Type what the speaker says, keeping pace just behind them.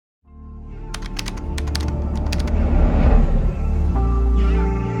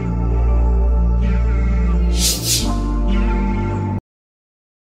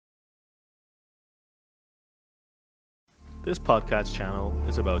This podcast channel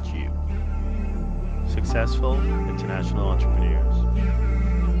is about you, successful international entrepreneurs,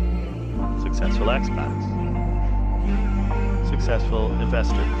 successful expats, successful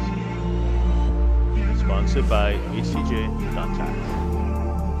investors. Sponsored by HCJ.tax.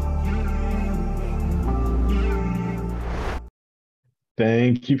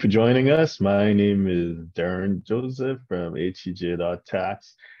 Thank you for joining us. My name is Darren Joseph from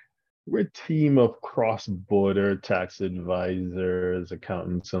HCJ.tax. We're a team of cross-border tax advisors,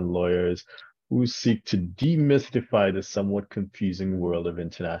 accountants, and lawyers who seek to demystify the somewhat confusing world of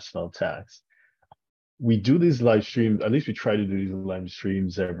international tax. We do these live streams, at least we try to do these live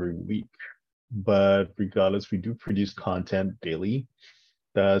streams every week, but regardless, we do produce content daily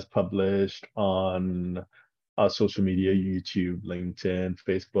that's published on social media, YouTube, LinkedIn,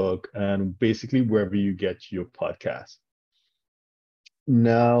 Facebook, and basically wherever you get your podcast.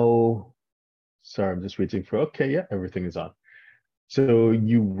 Now, sorry, I'm just waiting for, okay, yeah, everything is on. So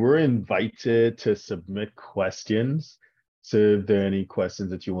you were invited to submit questions. So if there are any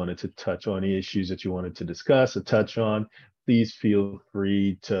questions that you wanted to touch on, any issues that you wanted to discuss or touch on, please feel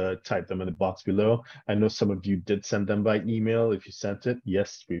free to type them in the box below. I know some of you did send them by email. If you sent it,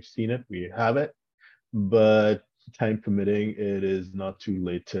 yes, we've seen it, we have it. But time permitting, it is not too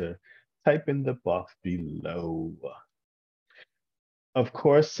late to type in the box below. Of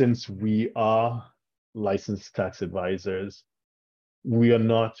course, since we are licensed tax advisors, we are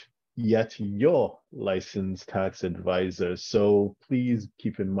not yet your licensed tax advisor. So please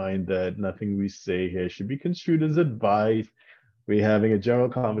keep in mind that nothing we say here should be construed as advice. We're having a general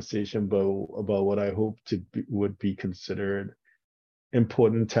conversation about what I hope would be considered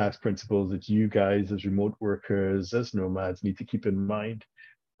important tax principles that you guys as remote workers, as nomads, need to keep in mind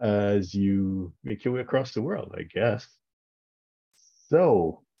as you make your way across the world, I guess.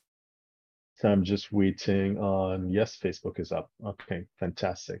 So, so I'm just waiting on, yes, Facebook is up. Okay,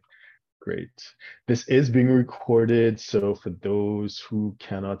 fantastic. Great. This is being recorded, so for those who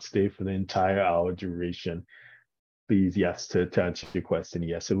cannot stay for the entire hour duration, please, yes, to answer your question,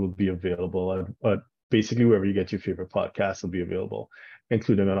 yes, it will be available. But basically, wherever you get your favorite podcast will be available,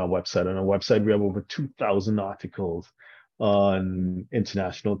 including on our website. On our website, we have over 2,000 articles on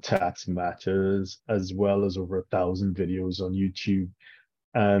international tax matters, as well as over 1,000 videos on YouTube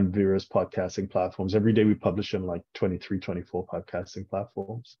and various podcasting platforms. Every day we publish on like 23, 24 podcasting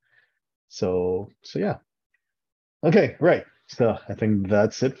platforms. So yeah. Okay, right. So I think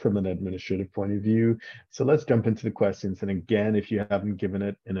that's it from an administrative point of view. So let's jump into the questions. And again, if you haven't given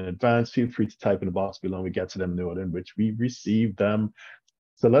it in advance, feel free to type in the box below and we get to them in the order in which we receive them.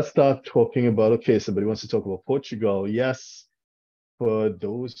 So let's start talking about, okay, somebody wants to talk about Portugal. Yes, for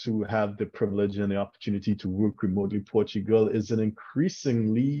those who have the privilege and the opportunity to work remotely, Portugal is an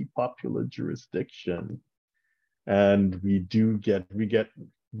increasingly popular jurisdiction. And we get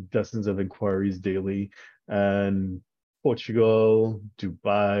dozens of inquiries daily, and Portugal,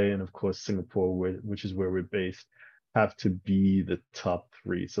 Dubai, and of course Singapore, which is where we're based, have to be the top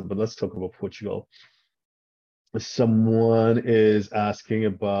three. So, but let's talk about Portugal. Someone is asking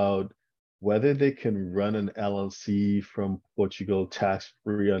about whether they can run an LLC from Portugal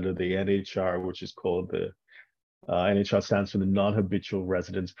tax-free under the NHR, which is called the NHR stands for the Non-Habitual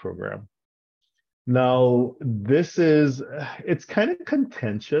Residence Program. Now, it's kind of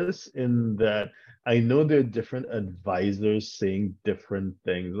contentious in that I know there are different advisors saying different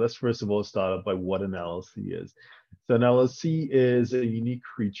things. Let's first of all start off by what an LLC is. So an LLC is a unique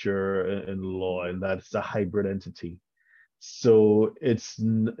creature in law, and that's a hybrid entity. So it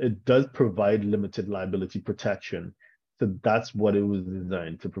does provide limited liability protection. So that's what it was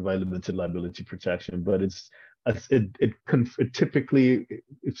designed to provide limited liability protection. But it typically,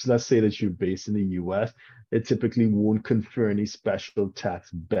 if let's say that you're based in the US, it typically won't confer any special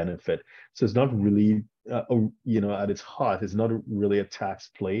tax benefit. So it's not really, at its heart, it's not really a tax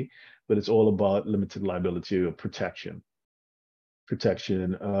play, but it's all about limited liability or protection, because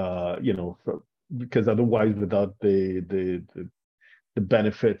otherwise, without the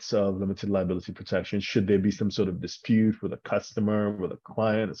benefits of limited liability protection, should there be some sort of dispute with a customer, with a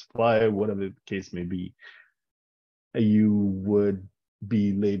client, a supplier, whatever the case may be, you would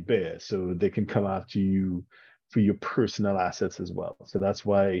be laid bare. So they can come after you for your personal assets as well. So that's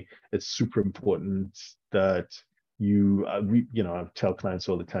why it's super important that I tell clients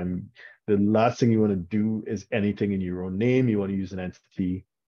all the time, the last thing you want to do is anything in your own name. You want to use an entity.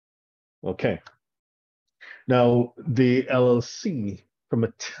 Okay. Now, the LLC, from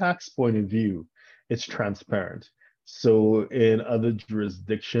a tax point of view, it's transparent. So in other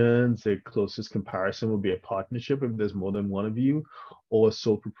jurisdictions, the closest comparison would be a partnership if there's more than one of you, or a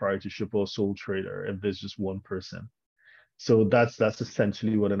sole proprietorship or sole trader if there's just one person. So that's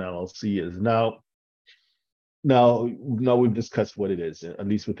essentially what an LLC is. Now we've discussed what it is, at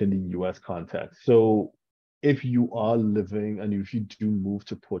least within the US context. So if you are living and if you do move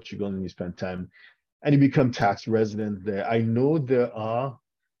to Portugal and you spend time and you become tax resident there, I know there are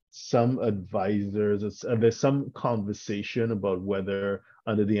some advisors, there's some conversation about whether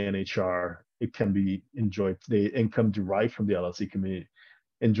under the NHR it can be enjoyed, the income derived from the LLC can be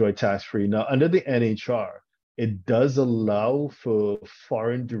enjoyed tax-free. Now, under the NHR, it does allow for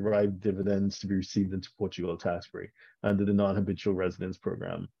foreign derived dividends to be received into Portugal tax-free under the non-habitual residence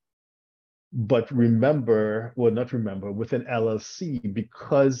program. But remember, well, not remember, with an LLC,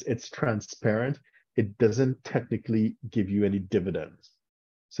 because it's transparent, it doesn't technically give you any dividends.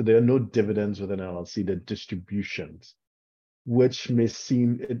 So there are no dividends with an LLC, they're distributions, which may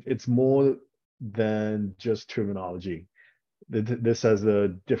seem, it's more than just terminology. This has a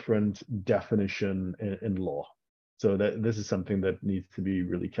different definition in law. So that this is something that needs to be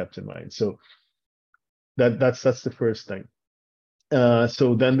really kept in mind. So that's the first thing.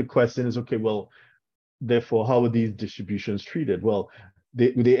 So then the question is, okay, well, therefore, how are these distributions treated? Well,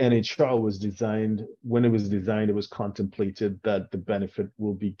 the NHR was designed, when it was designed, it was contemplated that the benefit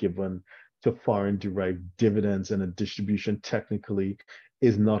will be given to foreign derived dividends, and a distribution technically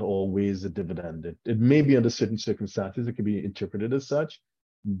is not always a dividend. It may be under certain circumstances, it can be interpreted as such,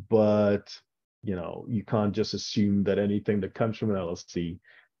 but you can't just assume that anything that comes from an LLC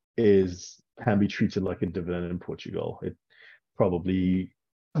can be treated like a dividend in Portugal. It probably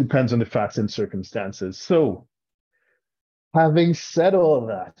depends on the facts and circumstances. So, having said all of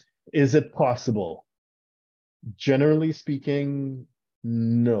that, is it possible? Generally speaking,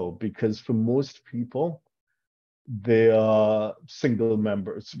 no, because for most people, they are single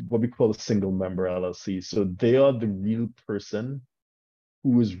members, what we call a single member LLC. So they are the real person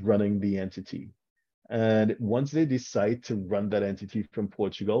who is running the entity. And once they decide to run that entity from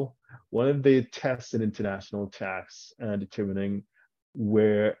Portugal, one of the tests in international tax and determining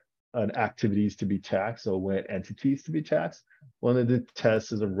where an activity is to be taxed or where entities to be taxed, one of the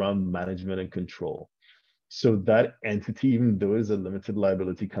tests is around management and control. So that entity, even though it's a limited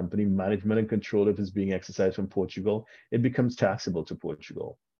liability company, management and control, if it's being exercised from Portugal, it becomes taxable to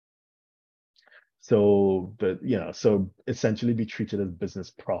Portugal. So so essentially be treated as business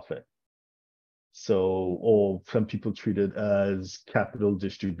profit. So, or some people treat it as capital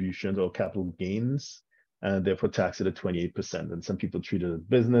distributions or capital gains, and therefore tax it at 28%. And some people treat it as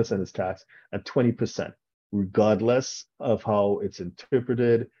business and it's taxed at 20%. Regardless of how it's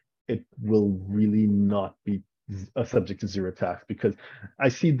interpreted, it will really not be subject to zero tax, because I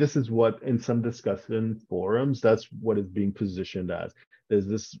see this is what in some discussion forums, that's what is being positioned as. There's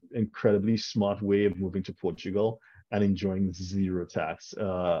this incredibly smart way of moving to Portugal and enjoying zero tax.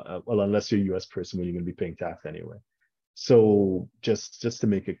 Well, unless you're a US person, when you're going to be paying tax anyway. So just to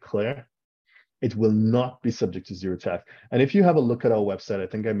make it clear, it will not be subject to zero tax. And if you have a look at our website, I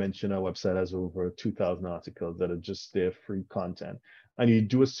think I mentioned our website has over 2,000 articles that are just there, free content. And you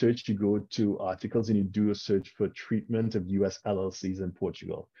do a search, you go to articles and you do a search for treatment of US LLCs in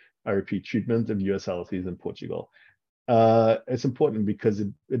Portugal. I repeat, treatment of US LLCs in Portugal. It's important because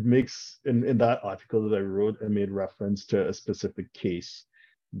it makes, in that article that I wrote, I made reference to a specific case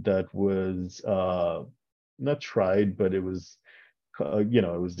that was not tried, but it was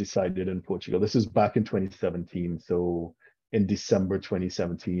it was decided in Portugal. This is back in 2017, so in December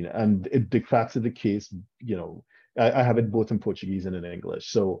 2017, and the facts of the case, I have it both in Portuguese and in English,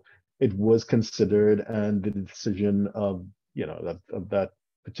 so it was considered, and the decision of of that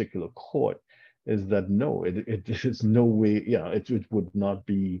particular court is that no, it is no way, it would not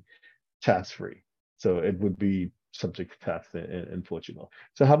be tax free. So it would be subject to tax in Portugal.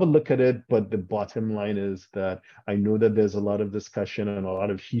 So have a look at it. But the bottom line is that I know that there's a lot of discussion and a lot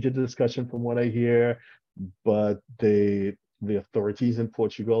of heated discussion from what I hear, but the authorities in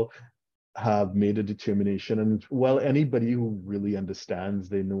Portugal have made a determination. And well, anybody who really understands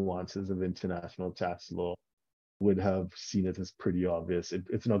the nuances of international tax law would have seen it as pretty obvious.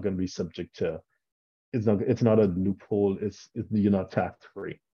 It's not going to be subject to, it's not a loophole. You're not tax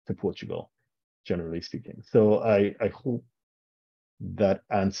free to Portugal, generally speaking. So I hope that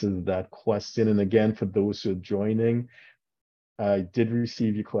answers that question. And again, for those who are joining, I did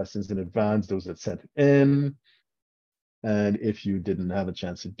receive your questions in advance, those that sent in. And if you didn't have a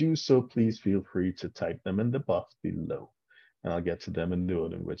chance to do so, please feel free to type them in the box below, and I'll get to them in the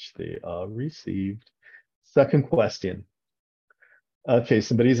order in which they are received. Second question. Okay,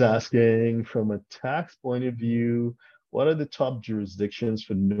 somebody's asking, from a tax point of view, what are the top jurisdictions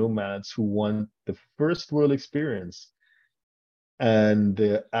for nomads who want the first world experience and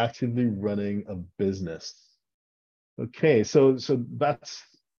they're actively running a business? Okay, so that's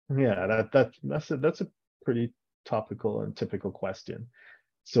yeah, that's a pretty topical and typical question.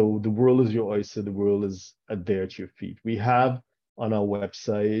 So the world is your oyster, the world is there at your feet. We have on our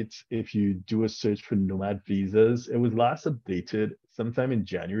website, if you do a search for Nomad visas, it was last updated sometime in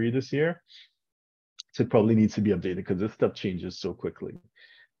January this year. So it probably needs to be updated because this stuff changes so quickly.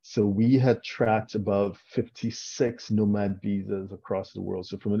 So we had tracked about 56 nomad visas across the world.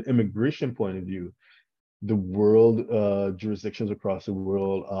 So from an immigration point of view, the world jurisdictions across the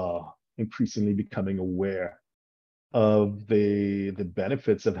world are increasingly becoming aware of the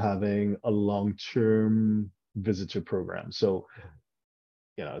benefits of having a long-term visitor program. So,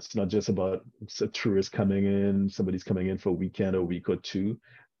 it's not just about a tourist coming in, somebody's coming in for a weekend or a week or two,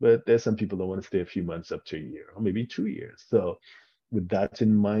 but there's some people that want to stay a few months up to a year or maybe 2 years. So with that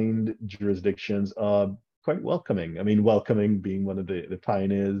in mind, jurisdictions are quite welcoming. I mean, welcoming being one of the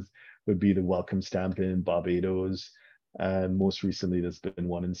pioneers would be the welcome stamp in Barbados. And most recently, there's been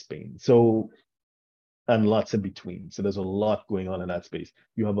one in Spain. So, and lots in between. So there's a lot going on in that space.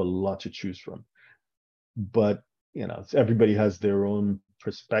 You have a lot to choose from. But, everybody has their own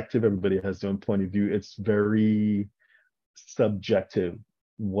perspective, everybody has their own point of view. It's very subjective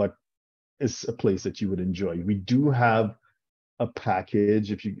what is a place that you would enjoy. We do have a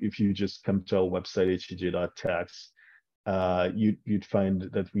package. If you just come to our website, htj.tax, you'd find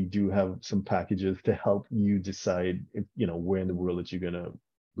that we do have some packages to help you decide where in the world that you're gonna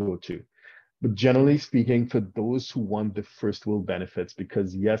go to. But generally speaking, for those who want the first world benefits,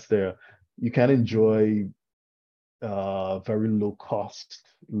 because yes, you can enjoy very low cost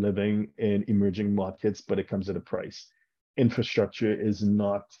living in emerging markets, but it comes at a price. Infrastructure is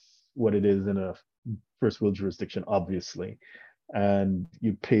not what it is in a first world jurisdiction, obviously. And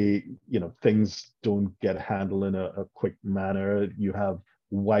you pay, things don't get handled in a quick manner. You have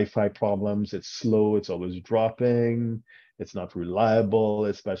Wi-Fi problems, it's slow, it's always dropping, it's not reliable,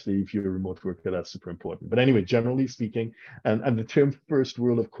 especially if you're a remote worker, that's super important. But anyway, generally speaking, and the term first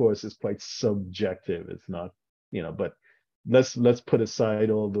world, of course, is quite subjective. It's not, but let's put aside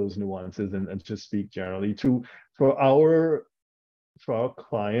all those nuances and just speak generally. For our for our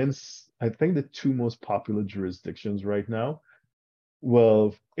clients, I think the two most popular jurisdictions right now,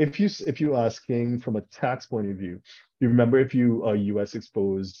 well, if you're asking from a tax point of view, you remember if you are US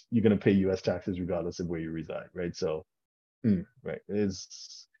exposed, you're going to pay US taxes regardless of where you reside, right? So, right,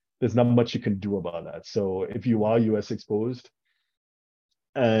 there's not much you can do about that. So if you are US exposed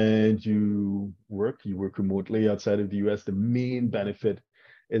and you work remotely outside of the US, the main benefit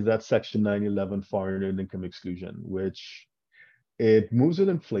is that Section 911 foreign earned income exclusion, which it moves with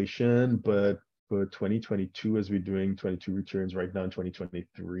inflation, but for 2022, as we're doing 22 returns right now in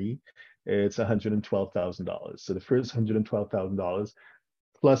 2023, it's $112,000. So the first $112,000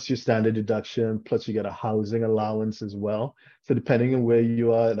 plus your standard deduction, plus you get a housing allowance as well. So depending on where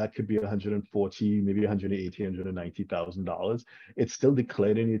you are, that could be 140, maybe 180, $190,000. It's still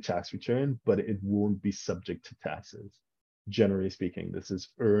declared in your tax return, but it won't be subject to taxes. Generally speaking, this is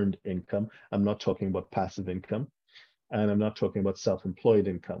earned income. I'm not talking about passive income. And I'm not talking about self-employed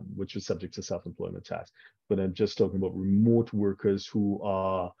income, which is subject to self-employment tax, but I'm just talking about remote workers who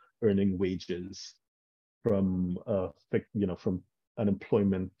are earning wages from from an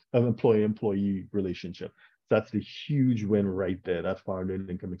employee-employee relationship. That's the huge win right there, that foreign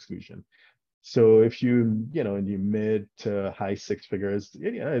income exclusion. So if in your mid to high six figures,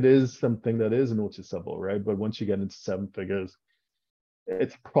 yeah, it is something that is noticeable, right? But once you get into seven figures,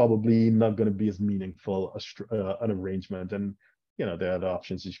 it's probably not going to be as meaningful an arrangement. And there are other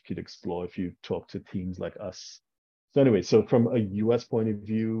options that you could explore if you talk to teams like us. So anyway, so from a US point of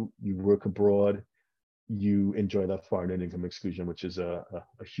view, you work abroad, you enjoy that foreign income exclusion, which is a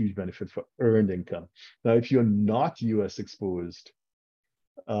huge benefit for earned income. Now, if you're not US exposed,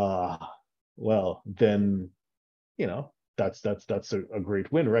 uh, well, then that's a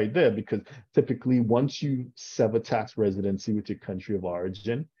great win right there, because typically once you sever tax residency with your country of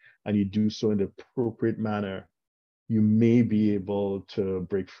origin and you do so in the appropriate manner, you may be able to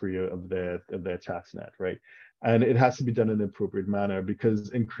break free of their tax net, right? And it has to be done in an appropriate manner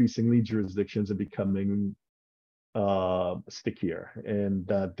because increasingly jurisdictions are becoming stickier, and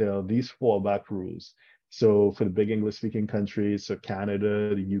that there are these fallback rules. So for the big English speaking countries, so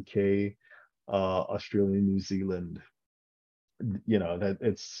Canada, the UK, Australia, New Zealand, that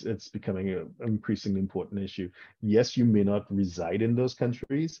it's becoming an increasingly important issue. Yes, you may not reside in those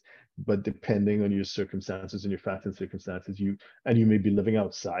countries, but depending on your circumstances and your facts and circumstances, you may be living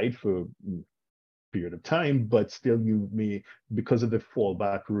outside for a period of time, but still you may, because of the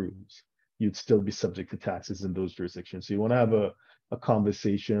fallback rules, you'd still be subject to taxes in those jurisdictions. So you want to have a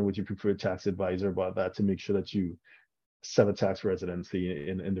conversation with your preferred tax advisor about that to make sure that set a tax residency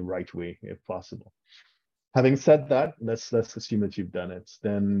in the right way if possible. Having said that, let's assume that you've done it.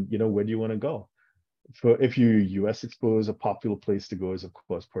 Then, where do you want to go? For if you're US exposed, a popular place to go is of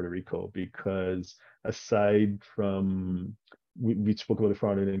course Puerto Rico, because aside from we spoke about the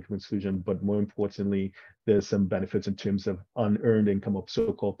foreign income exclusion, but more importantly, there's some benefits in terms of unearned income or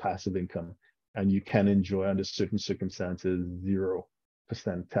so-called passive income. And you can enjoy under certain circumstances 0%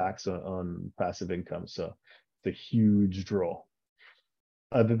 tax on passive income. So it's a huge draw.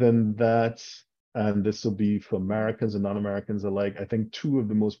 Other than that, and this will be for Americans and non-Americans alike, I think two of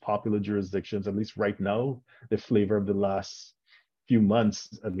the most popular jurisdictions, at least right now, the flavor of the last few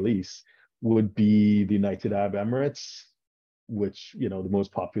months at least, would be the United Arab Emirates, which, the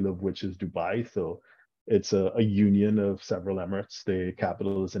most popular of which is Dubai. So it's a union of several Emirates. The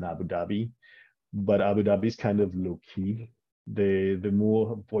capital is in Abu Dhabi, but Abu Dhabi is kind of low key. The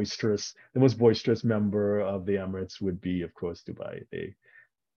most boisterous member of the Emirates would be, of course, Dubai.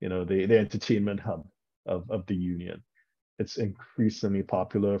 The entertainment hub of the union. It's increasingly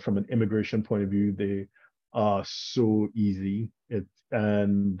popular from an immigration point of view. They are so easy.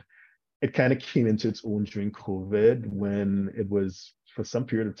 And it kind of came into its own during COVID when it was, for some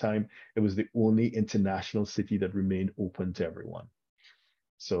period of time, it was the only international city that remained open to everyone.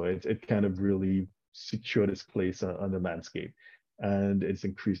 So it kind of really secured its place on the landscape, and it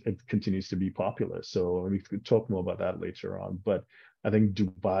continues to be popular. So we could talk more about that later on, but I think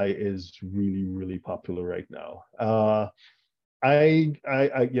Dubai is really, really popular right now.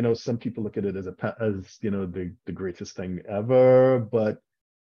 Some people look at it as the greatest thing ever, but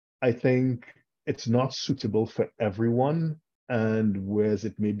I think it's not suitable for everyone. And whereas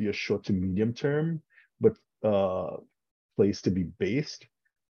it may be a short to medium term, but place to be based,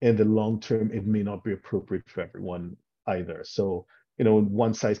 in the long term, it may not be appropriate for everyone either. So,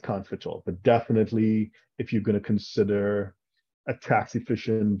 one size can't fit all, but definitely if you're going to consider a tax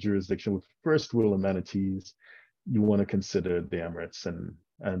efficient jurisdiction with first world amenities, you want to consider the Emirates and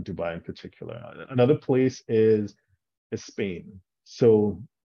Dubai in particular. Another place is Spain. So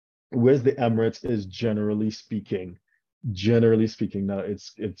whereas the Emirates is generally speaking now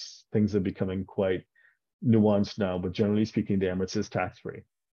it's things are becoming quite nuanced now, but generally speaking, the Emirates is tax free,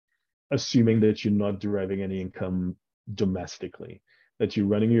 assuming that you're not deriving any income domestically, that you're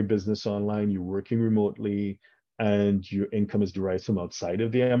running your business online, you're working remotely, and your income is derived from outside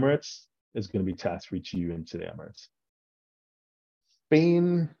of the Emirates, is going to be tax free to you into the Emirates.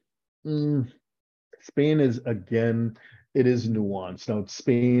 Spain, Spain is again, it is nuanced. Now,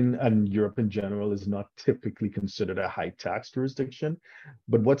 Spain and Europe in general is not typically considered a high tax jurisdiction,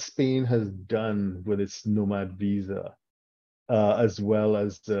 but what Spain has done with its nomad visa, as well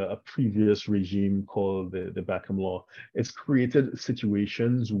as a previous regime called the Beckham Law. It's created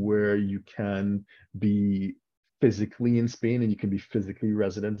situations where you can be physically in Spain and you can be physically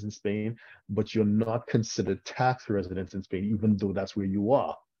resident in Spain, but you're not considered tax residents in Spain, even though that's where you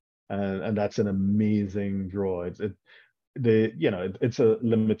are. And that's an amazing draw. It's a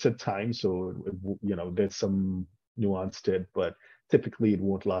limited time, so there's some nuance to it, but typically it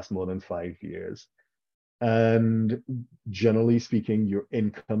won't last more than 5 years. And generally speaking, your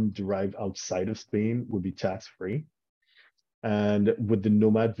income derived outside of Spain would be tax free. And with the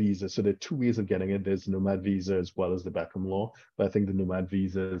nomad visa, so there are two ways of getting it. There's nomad visa as well as the Beckham Law, but I think the nomad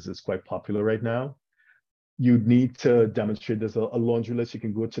visa is quite popular right now. You'd need to demonstrate. There's a laundry list. You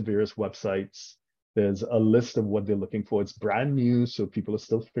can go to various websites. There's a list of what they're looking for. It's brand new, so people are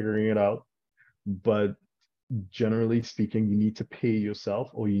still figuring it out. But generally speaking, you need to pay yourself,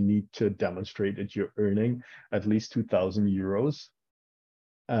 or you need to demonstrate that you're earning at least 2,000 euros.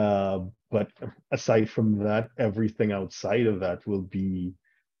 But aside from that, everything outside of that will be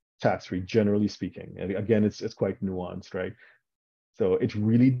tax-free, generally speaking. And again, it's quite nuanced, right? So it's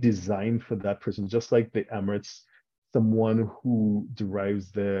really designed for that person, just like the Emirates, someone who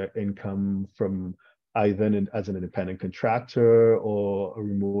derives their income from either as an independent contractor or a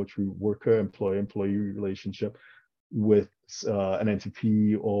remote worker, employee relationship with an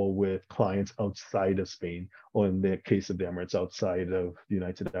entity or with clients outside of Spain, or in the case of the Emirates, outside of the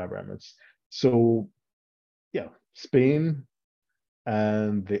United Arab Emirates. So yeah, Spain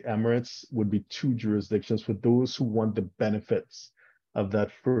and the Emirates would be two jurisdictions for those who want the benefits of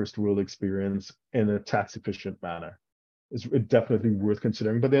that first world experience in a tax efficient manner. It's definitely worth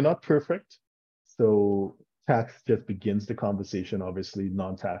considering, but they're not perfect. So tax just begins the conversation. Obviously,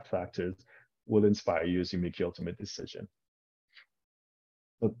 non-tax factors will inspire you as you make your ultimate decision.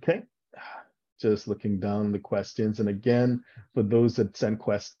 Okay, just looking down the questions. And again, for those that send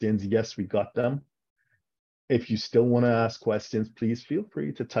questions, yes, we got them. If you still want to ask questions, please feel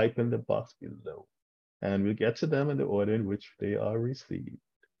free to type in the box below. and we'll get to them in the order in which they are received.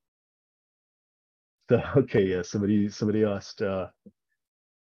 So, okay, yeah, somebody asked,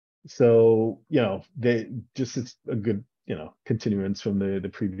 so, they just, it's a good, continuance from the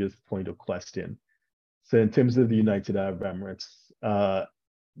previous point of question. So in terms of the United Arab Emirates,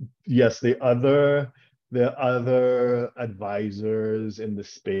 yes, there are other advisors in the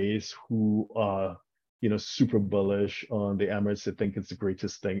space who are, super bullish on the Emirates. They think it's the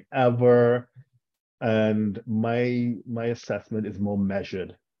greatest thing ever. And my assessment is more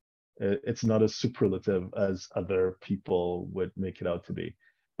measured. It's not as superlative as other people would make it out to be.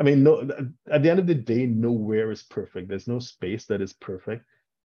 I mean, no, at the end of the day, nowhere is perfect. There's no space that is perfect,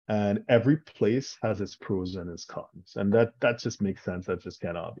 and every place has its pros and its cons, and that just makes sense. That's just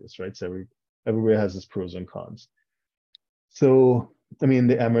kind of obvious, right? So everywhere has its pros and cons. So, I mean,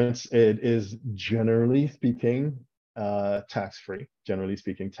 the Emirates, it is generally speaking, tax-free. Generally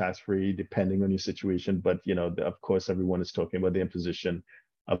speaking, tax-free, depending on your situation. But of course, everyone is talking about the imposition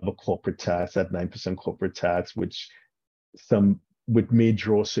of a corporate tax at 9% corporate tax, some which may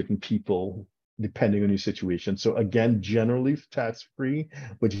draw certain people depending on your situation. So again, generally tax-free,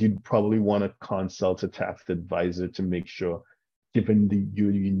 but you'd probably want to consult a tax advisor to make sure, given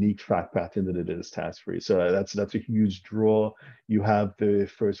your unique fact pattern, that it is tax-free. So that's a huge draw. You have the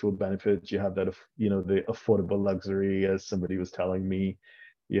first world benefits. You have that, the affordable luxury, as somebody was telling me.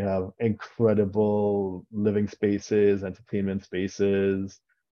 You have incredible living spaces, entertainment spaces,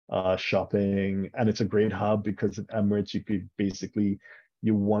 shopping, and it's a great hub because at Emirates you could basically,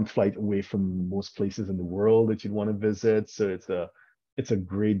 you're one flight away from most places in the world that you'd want to visit. So it's a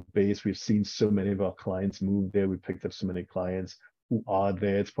great base. We've seen so many of our clients move there. We picked up so many clients who are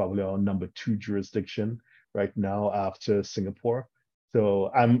there. It's probably our number 2 jurisdiction right now after Singapore.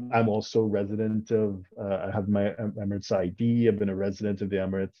 So I'm also resident of, I have my Emirates ID. I've been a resident of the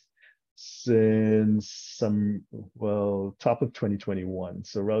Emirates since top of 2021.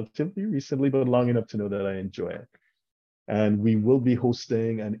 So relatively recently, but long enough to know that I enjoy it. And we will be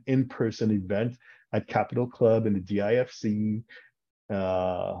hosting an in-person event at Capital Club in the DIFC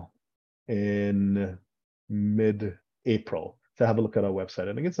in mid-April. So have a look at our website.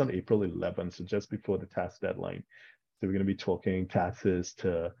 I think it's on April 11th, so just before the tax deadline. So we're going to be talking taxes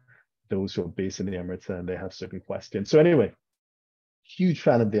to those who are based in the Emirates and they have certain questions. So anyway, huge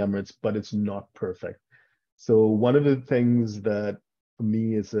fan of the Emirates, but it's not perfect. So one of the things that for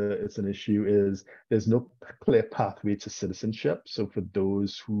me it's an issue is there's no clear pathway to citizenship. So for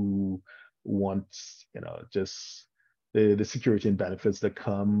those who want, just the security and benefits that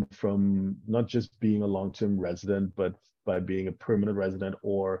come from not just being a long-term resident, but by being a permanent resident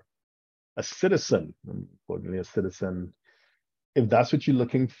or a citizen, importantly a citizen, if that's what you're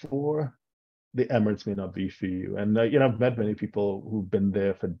looking for, the Emirates may not be for you. And I've met many people who've been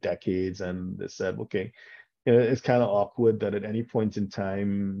there for decades, and they said, okay, it's kind of awkward that at any point in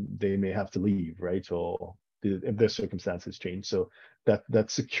time they may have to leave, right? Or if their circumstances change. So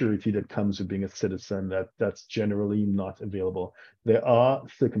that security that comes with being a citizen, that's generally not available. There are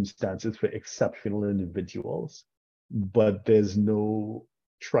circumstances for exceptional individuals, but there's no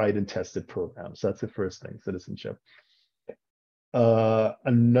tried and tested program. So that's the first thing, citizenship.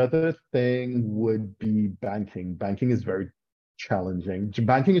 Another thing would be banking. Banking is very challenging.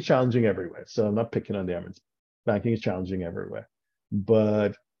 Banking is challenging everywhere. So I'm not picking on the Emirates. Banking is challenging everywhere.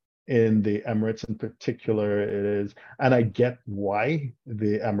 But in the Emirates in particular, it is, and I get why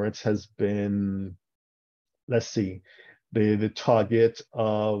the Emirates has been, let's see, the target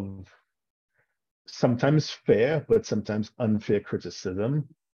of sometimes fair, but sometimes unfair criticism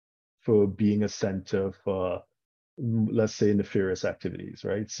for being a center for, let's say, nefarious activities,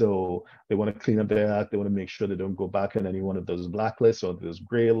 right? So they want to clean up their act. They want to make sure they don't go back on any one of those blacklists or those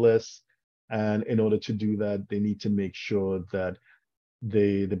gray lists. And in order to do that, they need to make sure that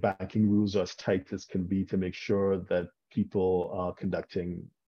the banking rules are as tight as can be to make sure that people are conducting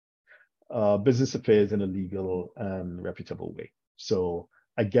business affairs in a legal and reputable way. So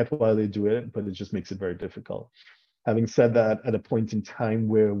I get why they do it, but it just makes it very difficult. Having said that, at a point in time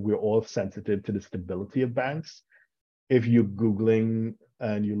where we're all sensitive to the stability of banks, if you're Googling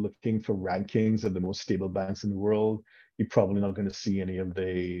and you're looking for rankings of the most stable banks in the world, you're probably not going to see any of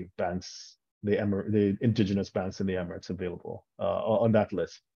the banks, the indigenous banks in the Emirates available on that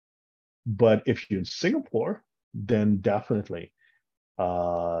list. But if you're in Singapore, then definitely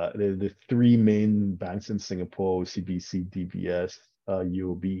the 3 main banks in Singapore, CBC, DBS,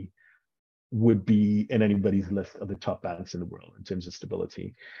 UOB, would be in anybody's list of the top banks in the world in terms of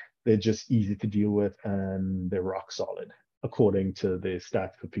stability. They're just easy to deal with and they're rock solid, according to the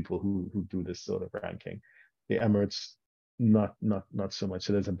stats for people who do this sort of ranking. The Emirates, not so much.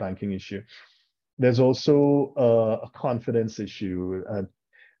 So there's a banking issue. there's also a confidence issue.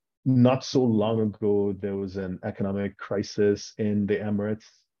 Not so long ago, there was an economic crisis in the Emirates,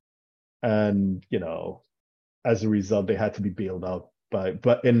 and as a result, they had to be bailed out by.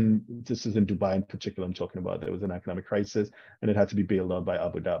 But in this is in Dubai in particular, I'm talking about. There was an economic crisis, and it had to be bailed out by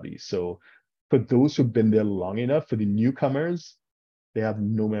Abu Dhabi. So for those who've been there long enough, for the newcomers, they have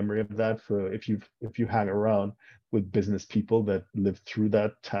no memory of that. For if you hang around with business people that lived through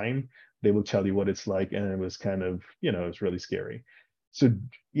that time, they will tell you what it's like, and it was kind of it's really scary. So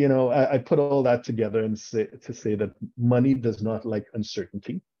I put all that together and say that money does not like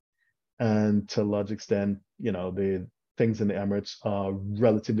uncertainty, and to a large extent, the things in the Emirates are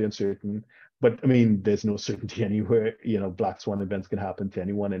relatively uncertain. But I mean, there's no certainty anywhere. Black swan events can happen to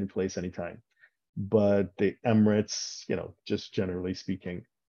anyone, any place, anytime. But the Emirates, just generally speaking,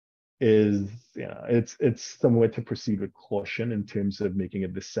 is it's somewhere to proceed with caution in terms of making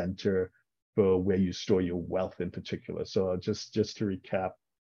it the center for where you store your wealth in particular. So just to recap,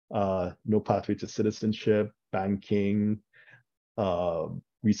 no pathway to citizenship, banking, uh,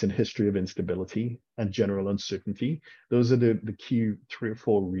 recent history of instability, and general uncertainty. Those are the key 3 or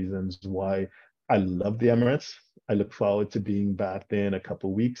 4 reasons why I love the Emirates. I look forward to being back there in a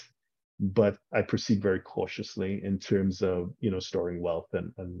couple of weeks, but I proceed very cautiously in terms of storing wealth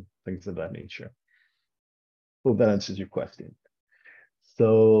and things of that nature. Hope that answers your question.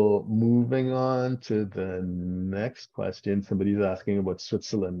 So moving on to the next question, somebody's asking about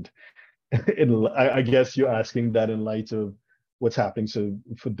Switzerland. I guess you're asking that in light of what's happening. So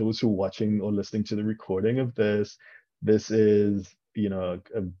for those who are watching or listening to the recording of this is, a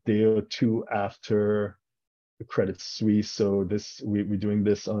day or two after the Credit Suisse. So we're doing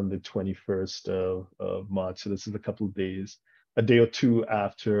this on the 21st of March. So this is a couple of days, a day or two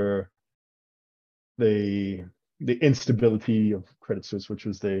after the instability of Credit Suisse, which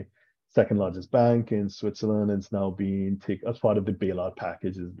was the second largest bank in Switzerland, and it's now being taken as part of the bailout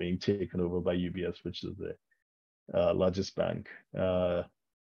package, is being taken over by UBS, which is the largest bank. And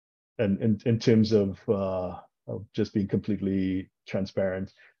in terms of just being completely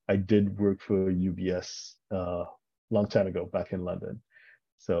transparent, I did work for UBS long time ago back in London.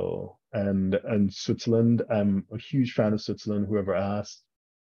 So and Switzerland, I'm a huge fan of Switzerland. Whoever asked,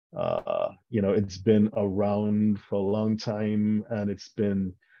 it's been around for a long time, and it's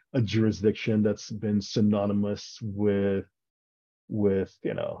been a jurisdiction that's been synonymous with wealth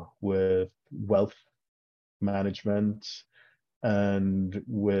management and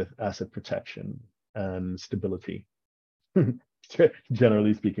with asset protection and stability,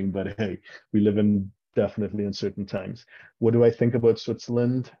 generally speaking. But hey, we live in definitely uncertain times. What do I think about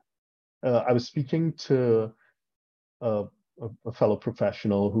Switzerland? I was speaking to a, a fellow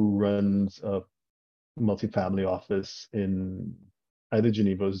professional who runs a multifamily office in either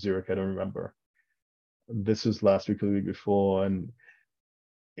Geneva or Zurich, I don't remember. This was last week or the week before, and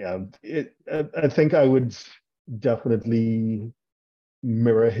yeah, I think I would definitely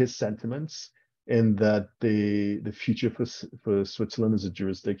mirror his sentiments in that the future for Switzerland as a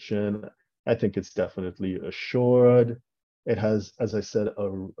jurisdiction, I think it's definitely assured. It has, as I said, a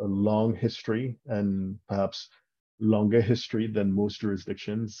long history, and perhaps longer history than most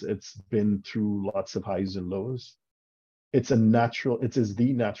jurisdictions. It's been through lots of highs and lows. It is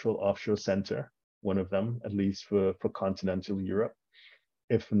the natural offshore center, one of them, at least for continental Europe,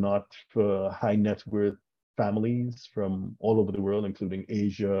 if not for high net worth families from all over the world, including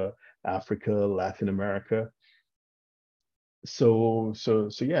Asia, Africa, Latin America. So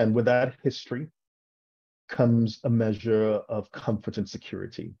yeah, and with that history comes a measure of comfort and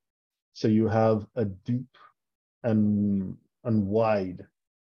security. So you have a deep and wide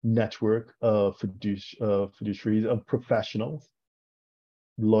network of fiduciaries, of professionals,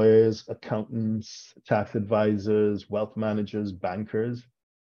 lawyers, accountants, tax advisors, wealth managers, bankers,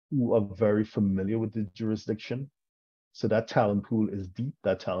 who are very familiar with the jurisdiction. So that talent pool is deep,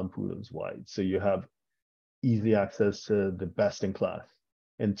 that talent pool is wide. So you have easy access to the best in class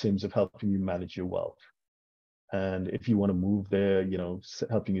in terms of helping you manage your wealth. And if you want to move there,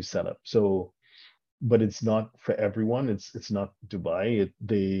 helping you set up. So, but it's not for everyone. It's not Dubai.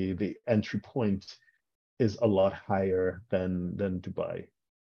 The entry point is a lot higher than Dubai.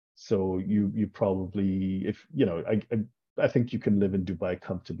 So you probably, if I think you can live in Dubai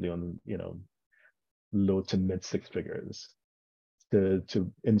comfortably on low to mid six figures.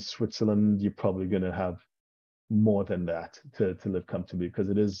 To in Switzerland, you're probably going to have more than that to live comfortably, because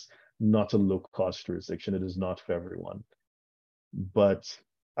it is not a low cost jurisdiction. It is not for everyone. But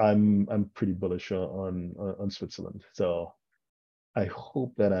I'm pretty bullish on Switzerland. So I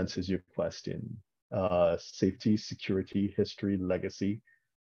hope that answers your question. Safety, security, history, legacy,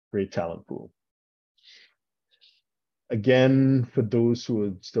 great talent pool. Again, for those who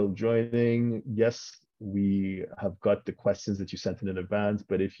are still joining, yes, we have got the questions that you sent in advance,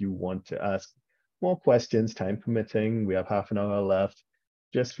 but if you want to ask more questions, time permitting, we have half an hour left.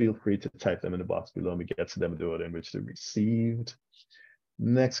 Just feel free to type them in the box below and we get to them in the order in which they're received.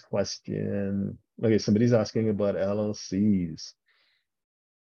 Next question. Okay, somebody's asking about LLCs.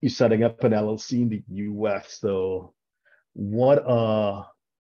 You're setting up an LLC in the US, so what are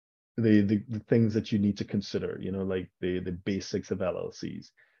the things that you need to consider, like the basics of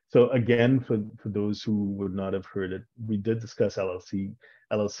LLCs. So again, for those who would not have heard it, we did discuss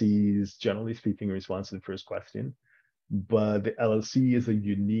LLCs, generally speaking, in response to the first question, but the LLC is a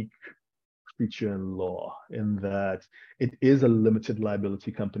unique feature in law in that it is a limited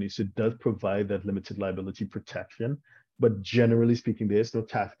liability company. So it does provide that limited liability protection, but generally speaking, there's no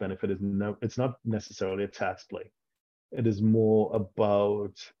tax benefit. It's not necessarily a tax play. It is more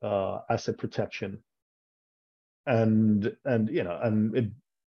about asset protection, it's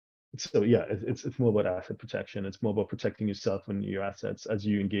more about asset protection. It's more about protecting yourself and your assets as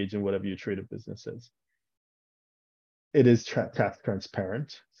you engage in whatever your trade of business is. It is tax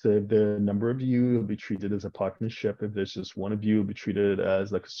transparent. So if there are a number of you, it'll be treated as a partnership. If there's just one of you, it'll be treated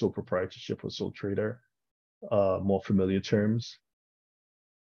as like a sole proprietorship or sole trader, more familiar terms.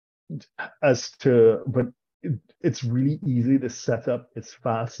 But it's really easy to set up. It's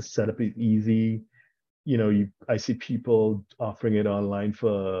fast. The setup is easy. I see people offering it online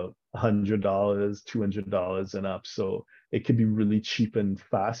for $100, $200 and up. So it can be really cheap and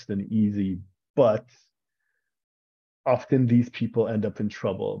fast and easy. But often these people end up in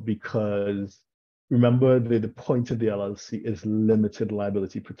trouble because remember the point of the LLC is limited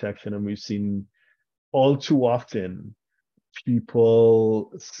liability protection. And we've seen all too often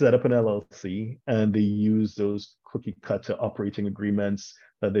people set up an LLC and they use those cookie cutter operating agreements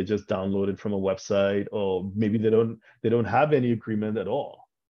that they just downloaded from a website, or maybe they don't have any agreement at all,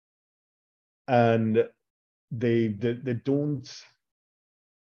 and they don't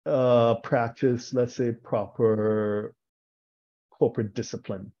practice, let's say, proper corporate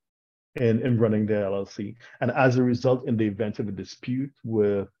discipline in running their LLC. And as a result, in the event of a dispute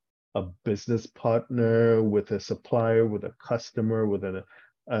with a business partner, with a supplier, with a customer, with an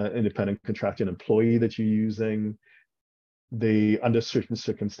independent contracting employee that you're using, under certain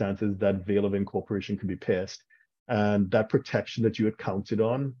circumstances, that veil of incorporation can be pierced. And that protection that you had counted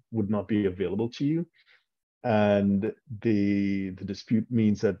on would not be available to you. And the dispute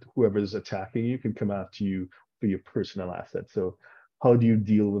means that whoever is attacking you can come after you for your personal assets. So how do you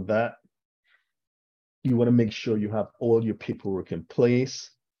deal with that? You want to make sure you have all your paperwork in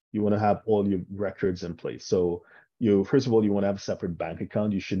place. You want to have all your records in place. So first of all, you want to have a separate bank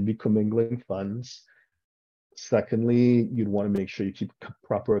account. You shouldn't be commingling funds. Secondly, you'd want to make sure you keep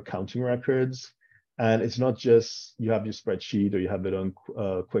proper accounting records. And it's not just you have your spreadsheet or you have it on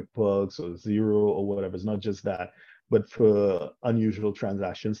QuickBooks or Xero or whatever. It's not just that. But for unusual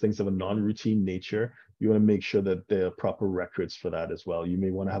transactions, things of a non-routine nature, you want to make sure that there are proper records for that as well. You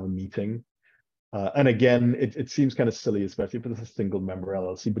may want to have a meeting. And again, it seems kind of silly, especially if it's a single member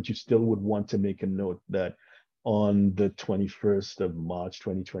LLC, but you still would want to make a note that on the 21st of March,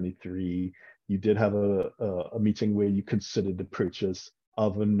 2023, you did have a meeting where you considered the purchase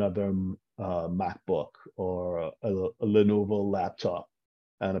of another MacBook or a Lenovo laptop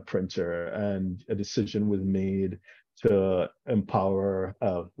and a printer, and a decision was made to empower,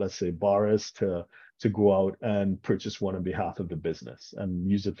 let's say, Boris to go out and purchase one on behalf of the business and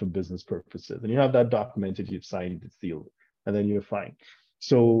use it for business purposes. And you have that documented, you've signed, it's sealed, and then you're fine.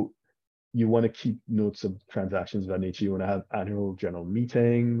 So you want to keep notes of transactions of that nature. You want to have annual general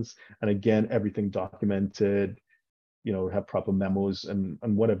meetings, and again, everything documented. Have proper memos and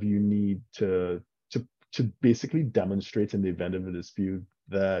whatever you need to basically demonstrate in the event of a dispute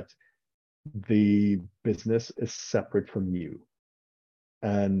that the business is separate from you,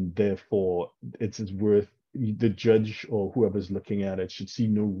 and therefore it's worth, the judge or whoever's looking at it should see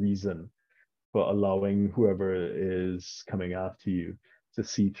no reason for allowing whoever is coming after you to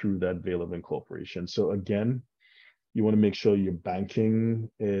see through that veil of incorporation. So again, you want to make sure your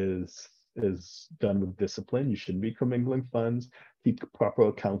banking is done with discipline. You shouldn't be commingling funds. Keep proper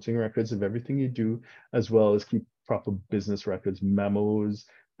accounting records of everything you do, as well as keep proper business records, memos,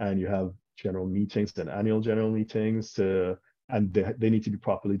 and you have general meetings and annual general meetings and they need to be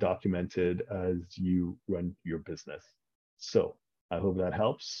properly documented as you run your business. So I hope that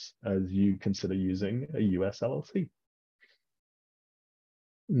helps as you consider using a US LLC.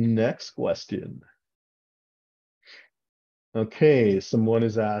 Next question. Okay, someone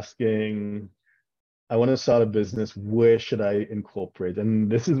is asking, I want to start a business. Where should I incorporate? And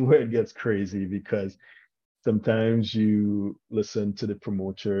this is where it gets crazy because Sometimes you listen to the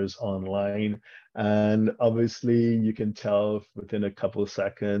promoters online, and obviously you can tell within a couple of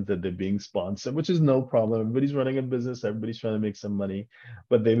seconds that they're being sponsored, which is no problem. Everybody's running a business, everybody's trying to make some money,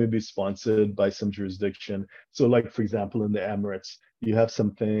 but they may be sponsored by some jurisdiction. So, like for example, in the Emirates, you have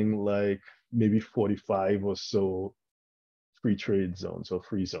something like maybe 45 or so free trade zones or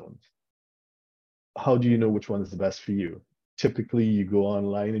free zones. How do you know which one is the best for you? Typically, you go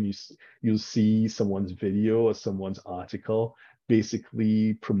online and you'll see someone's video or someone's article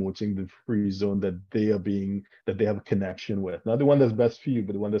basically promoting the free zone that they have a connection with. Not the one that's best for you,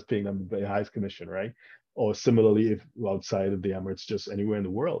 but the one that's paying them the highest commission, right? Or similarly, if outside of the Emirates, just anywhere in the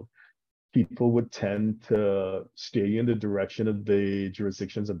world, people would tend to steer in the direction of the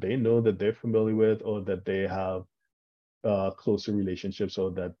jurisdictions that they know that they're familiar with or that they have closer relationships so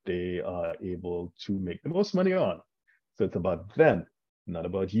that they are able to make the most money on. So it's about them, not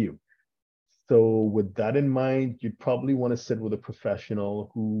about you. So with that in mind, you'd probably want to sit with a professional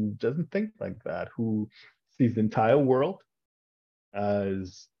who doesn't think like that, who sees the entire world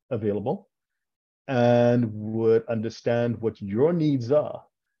as available and would understand what your needs are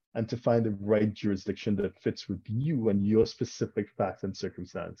and to find the right jurisdiction that fits with you and your specific facts and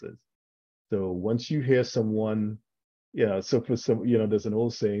circumstances. So once you hear someone, so for some, there's an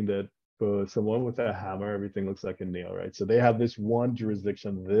old saying that for someone with a hammer, everything looks like a nail, right? So they have this one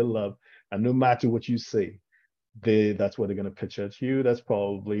jurisdiction they love, and no matter what you say, that's what they're going to pitch at you. That's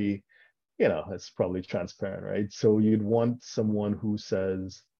probably, it's probably transparent, right? So you'd want someone who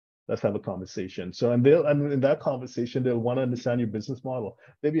says, let's have a conversation. So, and in that conversation, they'll want to understand your business model.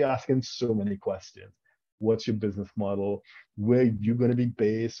 They'll be asking so many questions. What's your business model? Where you going to be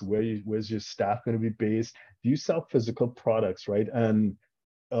based? Where's your staff going to be based? Do you sell physical products, right? And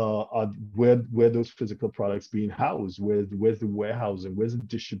where those physical products being housed? Where's the warehousing? Where's the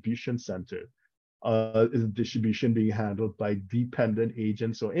distribution center? Is distribution being handled by dependent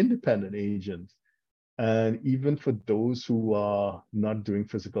agents or independent agents? And even for those who are not doing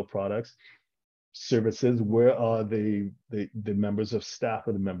physical products, services, where are the members of staff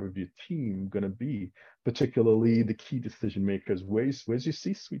or the member of your team going to be? Particularly the key decision makers. Where's your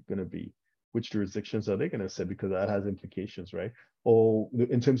C-suite going to be? Which jurisdictions are they going to sit? Because that has implications, right? Or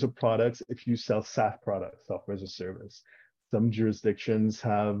in terms of products, if you sell SaaS products, software as a service, some jurisdictions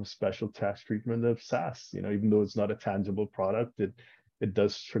have special tax treatment of SaaS. Even though it's not a tangible product, it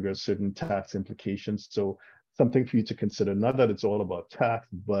does trigger certain tax implications. So something for you to consider. Not that it's all about tax,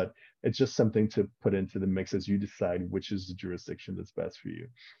 but it's just something to put into the mix as you decide which is the jurisdiction that's best for you.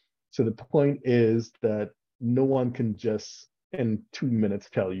 So the point is that no one can just in 2 minutes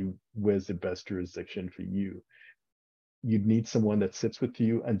tell you where's the best jurisdiction for you. You'd need someone that sits with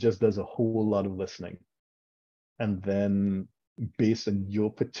you and just does a whole lot of listening. And then based on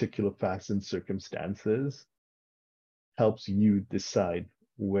your particular facts and circumstances, helps you decide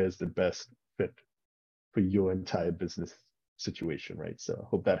where's the best fit for your entire business situation, right? So I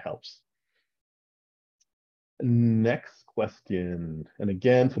hope that helps. Next question. And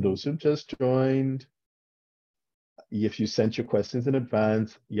again, for those who've just joined, if you sent your questions in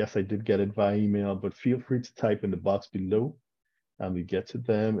advance, yes, I did get it via email, but feel free to type in the box below and we get to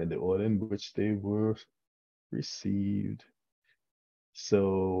them in the order in which they were received.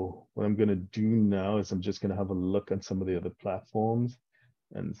 So what I'm going to do now is I'm just going to have a look on some of the other platforms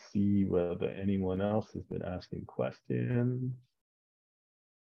and see whether anyone else has been asking questions,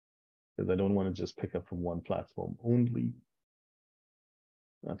 because I don't want to just pick up from one platform only.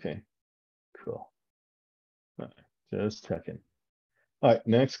 Okay, cool. All right, just checking. All right,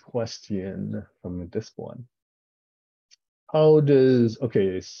 next question from this one.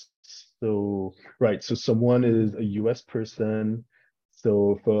 Okay, so, right, so someone is a US person.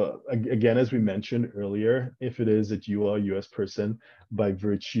 So again, as we mentioned earlier, if it is that you are a US person by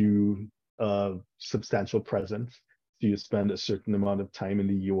virtue of substantial presence, so you spend a certain amount of time in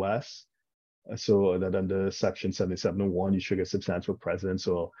the US, so that under Section 7701, you should get substantial presence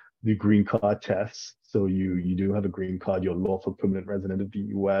or the green card test. So you do have a green card, you're a lawful permanent resident of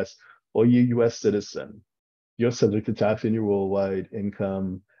the US, or you're a US citizen. You're subject to tax in your worldwide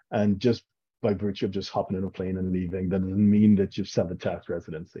income, and just by virtue of just hopping in a plane and leaving, that doesn't mean that you've severed tax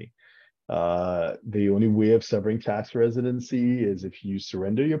residency. The only way of severing tax residency is if you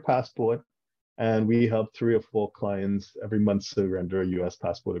surrender your passport, and we help 3 or 4 clients every month surrender a US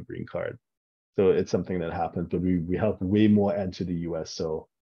passport or green card. So it's something that happens, but we help way more enter the US. So,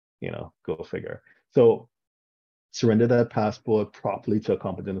 go figure. So surrender that passport properly to a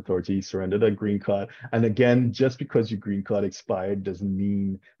competent authority, surrender that green card. And again, just because your green card expired doesn't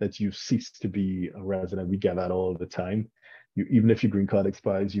mean that you've ceased to be a resident. We get that all the time. even if your green card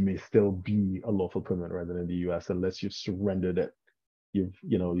expires, you may still be a lawful permanent resident in the US unless you've surrendered it.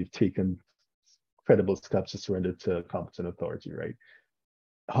 You've taken credible steps to surrender to a competent authority, right?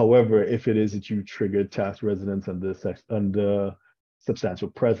 However, if it is that you triggered tax residence under substantial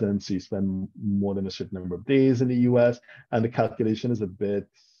presence, so you spend more than a certain number of days in the US, and the calculation is a bit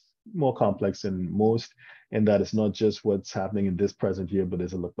more complex than most, in that it's not just what's happening in this present year, but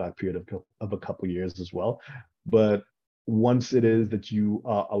there's a look back period of a couple of years as well. But once it is that you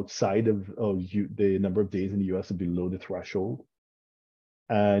are outside of the number of days in the US are below the threshold,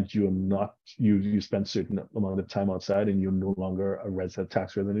 and you're not you spend certain amount of time outside and you're no longer a resident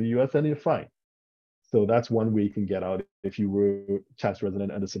tax resident in the US, then you're fine. So that's one way you can get out. If you were tax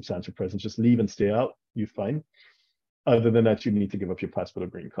resident under substantial presence, just leave and stay out, you're fine. Other than that, you need to give up your passport or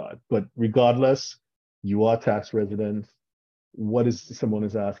green card. But regardless, you are tax resident. Someone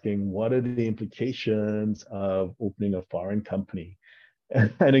is asking, what are the implications of opening a foreign company?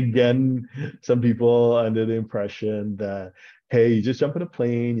 And again, some people are under the impression that, hey, you just jump in a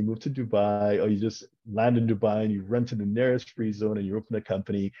plane, you move to Dubai, or you just land in Dubai and you run to the nearest free zone and you open a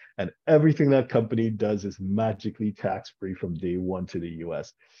company, and everything that company does is magically tax-free from day one to the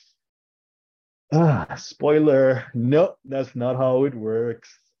US. Spoiler, no, that's not how it works.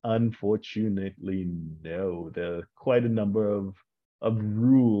 Unfortunately, no. There are quite a number of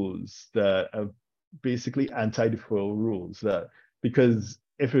rules that are basically anti-deferral rules, that because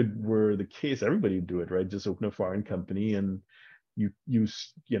if it were the case, everybody would do it, right? Just open a foreign company and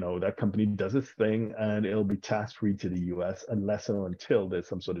that company does its thing and it'll be tax-free to the US unless or until there's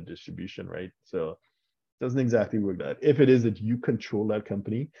some sort of distribution, right? So doesn't exactly work that. If it is that you control that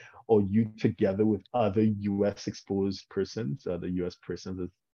company, or you together with other US exposed persons, the US persons as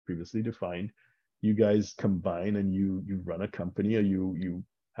previously defined, you guys combine and you run a company, or you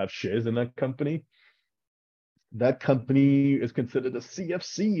have shares in that company is considered a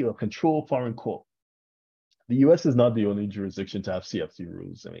CFC, or control foreign corp. The US is not the only jurisdiction to have CFC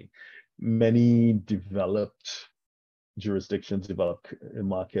rules. I mean, many developed jurisdictions, developed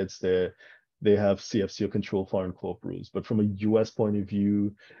markets, they have CFC, or control foreign corp rules. But from a US point of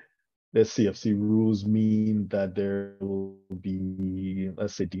view, the CFC rules mean that there will be,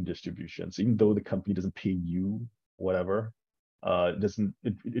 let's say, deemed distributions. Even though the company doesn't pay you whatever,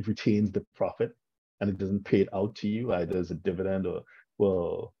 it retains the profit and it doesn't pay it out to you either as a dividend or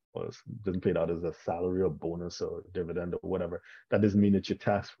it doesn't pay it out as a salary or bonus or dividend or whatever. That doesn't mean that you're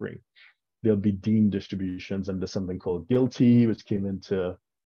tax free. There'll be deemed distributions under something called GILTI, which came into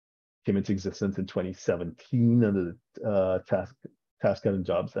existence in 2017 under the Tax Cut and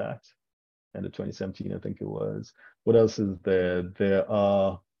Jobs Act, and the 2017, I think it was. What else is there? There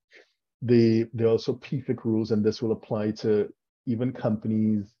are also PFIC rules, and this will apply to even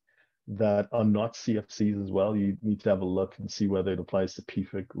companies that are not CFCs as well. You need to have a look and see whether it applies to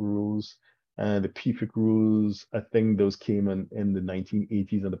PFIC rules. And the PFIC rules, I think those came in the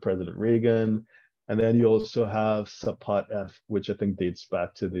 1980s under President Reagan. And then you also have Subpart F, which I think dates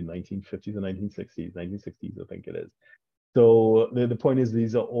back to the 1950s or 1960s, I think it is. So the point is,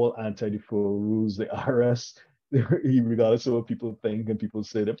 these are all anti-deferral rules. The IRS, regardless of what people think, and people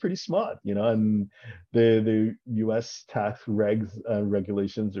say, they're pretty smart, and the US tax regs,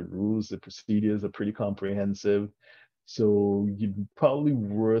 regulations, the rules, the procedures are pretty comprehensive. So it's probably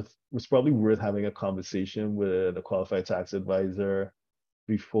worth having a conversation with a qualified tax advisor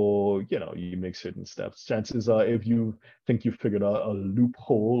before you make certain steps. Chances are, if you think you've figured out a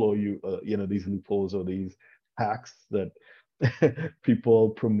loophole, or these loopholes or these hacks that people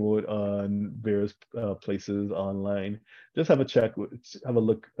promote on various places online, just have a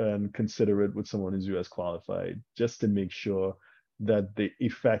look and consider it with someone who's US qualified, just to make sure that the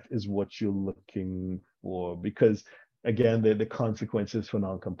effect is what you're looking for. Because again, the consequences for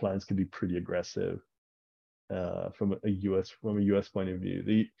non-compliance can be pretty aggressive. From a US point of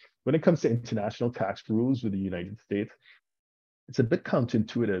view. When it comes to international tax rules with the United States, it's a bit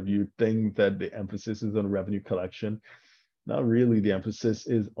counterintuitive. You'd think that the emphasis is on revenue collection. Not really. The emphasis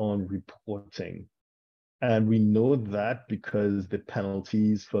is on reporting. And we know that because the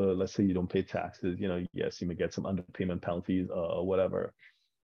penalties for, let's say you don't pay taxes, yes, you may get some underpayment penalties or whatever.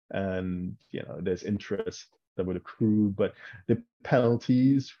 And, there's interest that would accrue, but the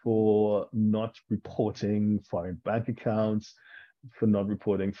penalties for not reporting foreign bank accounts, for not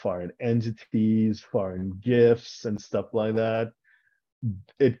reporting foreign entities, foreign gifts, and stuff like that,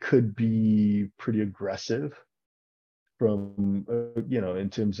 it could be pretty aggressive from, in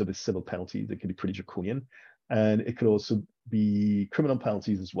terms of the civil penalties. It can be pretty draconian, and it could also be criminal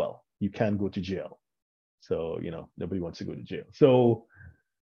penalties as well. You can go to jail. So, nobody wants to go to jail. So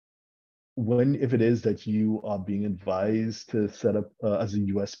when, if it is that you are being advised to set up as a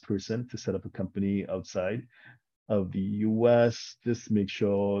US person to set up a company outside of the US, just make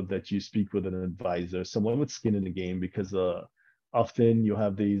sure that you speak with an advisor, someone with skin in the game, because often you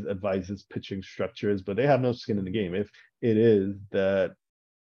have these advisors pitching structures, but they have no skin in the game. If it is that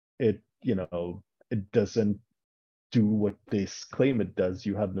it doesn't do what they claim it does,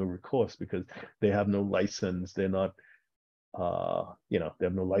 you have no recourse because they have no license. They're not, they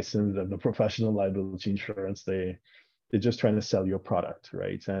have no license, they have no professional liability insurance. They're just trying to sell your product,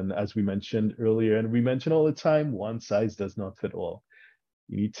 right? And as we mentioned earlier, and we mention all the time, one size does not fit all.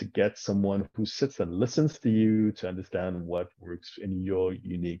 You need to get someone who sits and listens to you to understand what works in your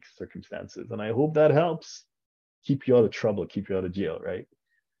unique circumstances. And I hope that helps keep you out of trouble, keep you out of jail, right?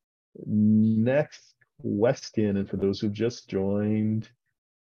 Next question, and for those who just joined,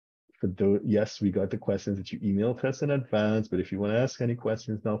 yes, we got the questions that you emailed us in advance, but if you want to ask any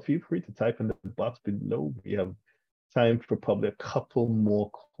questions now, feel free to type in the box below. We have time for probably a couple more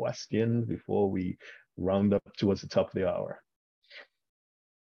questions before we round up towards the top of the hour.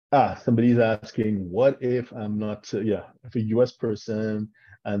 Somebody's asking, what if I'm not, if a US person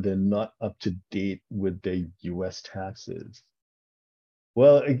and they're not up to date with their US taxes?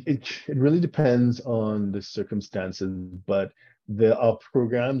 Well, it really depends on the circumstances, but there are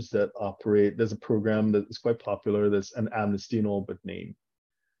programs that operate. There's a program that is quite popular. There's an amnesty in all but name.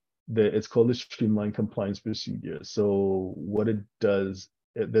 It's called the Streamlined Compliance Procedure. So what it does,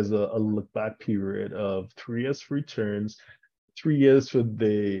 there's a look back period of 3 years for returns, 3 years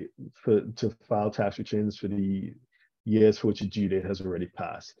to file tax returns for the years for which a due date has already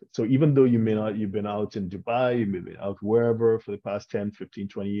passed. So even though you've been out in Dubai, you've been out wherever for the past 10, 15,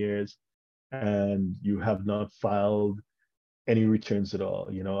 20 years, and you have not filed any returns at all,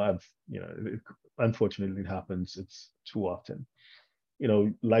 unfortunately it happens. It's too often.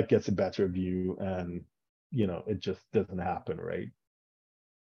 Life gets the better of you and, it just doesn't happen, right?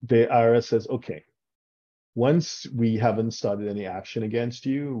 The IRS says, okay, once we haven't started any action against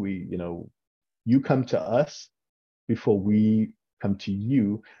you, you come to us before we come to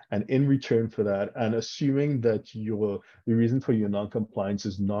you. And in return for that, and assuming that the reason for your non-compliance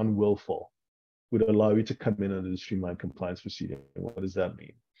is non-willful, would allow you to come in under the streamlined compliance procedure. What does that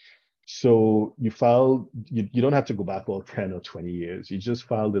mean? So you don't have to go back all 10 or 20 years. You just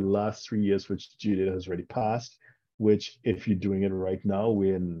file the last 3 years, which due date has already passed, which if you're doing it right now,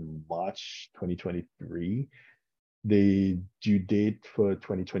 we're in March 2023. The due date for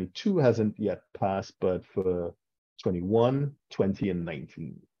 2022 hasn't yet passed, but for 21, 20, and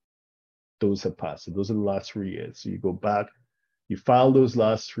 19, those have passed. So those are the last 3 years. So you go back, you file those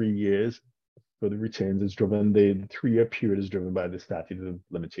last 3 years for the returns. It's driven, the 3 year period is driven by the statute of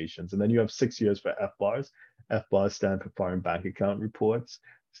limitations. And then you have 6 years for FBARs. FBARs stand for foreign bank account reports.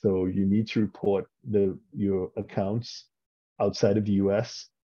 So you need to report your accounts outside of the US,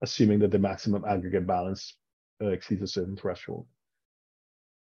 assuming that the maximum aggregate balance exceeds a certain threshold.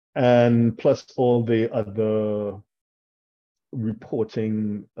 And plus all the other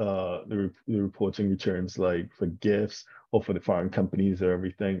reporting, the reporting returns, like for gifts or for the foreign companies or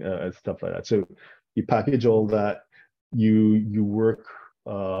everything, stuff like that. So you package all that, you work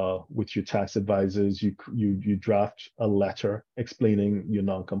with your tax advisors, you draft a letter explaining your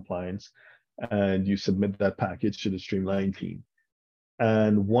non-compliance, and you submit that package to the Streamline team.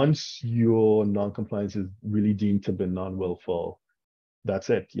 And once your non-compliance is really deemed to have been non-willful, that's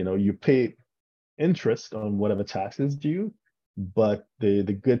it. You pay interest on whatever tax is due, but the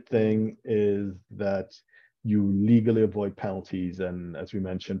good thing is that you legally avoid penalties. And as we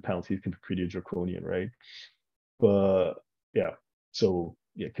mentioned, penalties can be pretty draconian, right? But yeah, so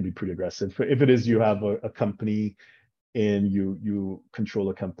yeah, it can be pretty aggressive. If it is you have a company and you control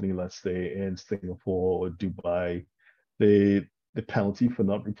a company, let's say in Singapore or Dubai, the penalty for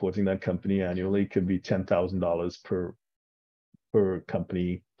not reporting that company annually could be $10,000 per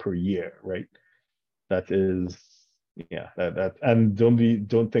company per year, right? That is, yeah, that and don't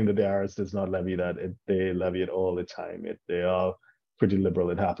think that the IRS does not levy that. They levy it all the time. They are pretty liberal.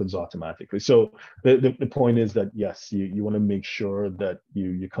 It happens automatically. So the point is that yes, you want to make sure that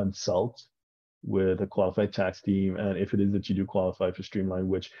you consult with a qualified tax team, and if it is that you do qualify for Streamline,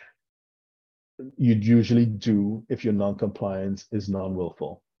 which you'd usually do if your non-compliance is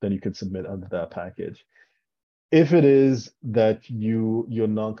non-willful, then you can submit under that package. If it is that your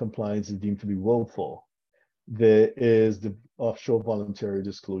non-compliance is deemed to be willful, there is the offshore voluntary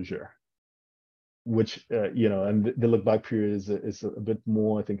disclosure, which and the look back period is a bit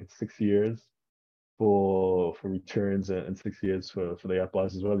more. I think it's 6 years for returns and 6 years for the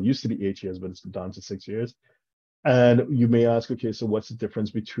FBARs as well. It used to be 8 years, but it's down to 6 years. And you may ask, okay, so what's the difference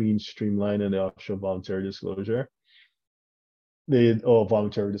between streamline and the offshore voluntary disclosure?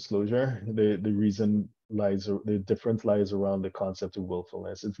 Voluntary disclosure. The reason lies, the difference lies around the concept of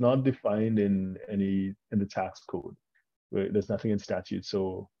willfulness. It's not defined in the tax code. Right? There's nothing in statute.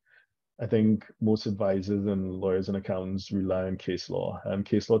 So I think most advisors and lawyers and accountants rely on case law. And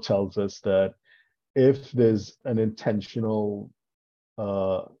case law tells us that if there's an intentional,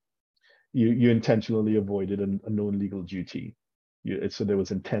 uh, you intentionally avoided a known legal duty, so there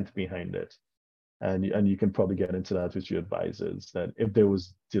was intent behind it. And you can probably get into that with your advisors, that if there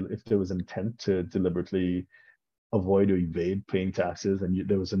was intent to deliberately avoid or evade paying taxes, and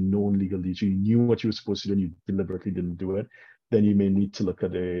there was a known legal duty, you knew what you were supposed to do and you deliberately didn't do it, then you may need to look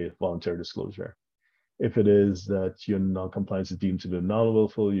at a voluntary disclosure. If it is that your non-compliance is deemed to be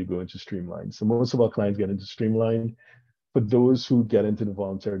non-willful, you go into streamline. So most of our clients get into streamline. For those who get into the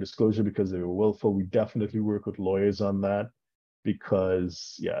voluntary disclosure because they were willful, we definitely work with lawyers on that,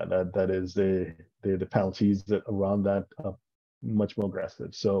 because yeah, that is the penalties that around that are much more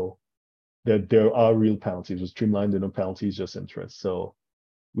aggressive. So there are real penalties. With streamlined, there are no penalties, just interest. So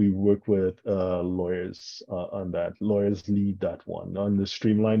we work with lawyers on that. Lawyers lead that one. On the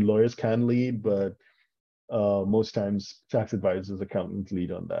streamlined, lawyers can lead, but most times tax advisors, accountants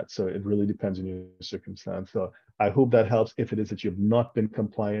lead on that. So it really depends on your circumstance. So I hope that helps. If it is that you have not been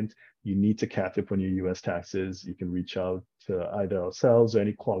compliant, you need to catch up on your US taxes. You can reach out to either ourselves or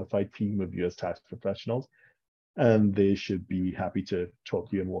any qualified team of US tax professionals, and they should be happy to talk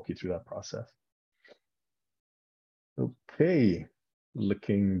to you and walk you through that process. Okay,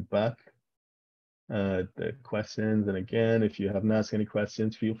 looking back at the questions. And again, if you haven't asked any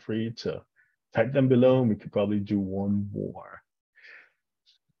questions, feel free to type them below and we could probably do one more.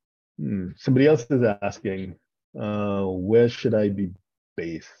 Somebody else is asking, where should I be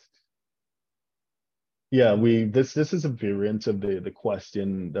based? Yeah, this is a variant of the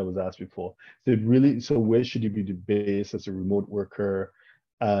question that was asked before. So where should you be based as a remote worker,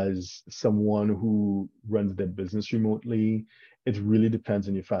 as someone who runs their business remotely? It really depends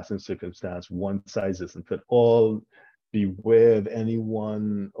on your facts and circumstance. One size doesn't fit all. Beware of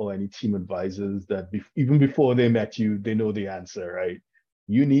anyone or any team advisors that even before they met you, they know the answer, right?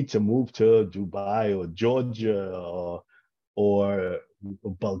 You need to move to Dubai or Georgia or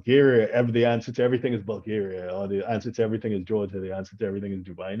Bulgaria. The answer to everything is Bulgaria, or the answer to everything is Georgia. The answer to everything is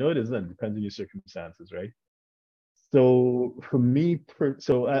Dubai. No, it isn't. It depends on your circumstances, right? So for me,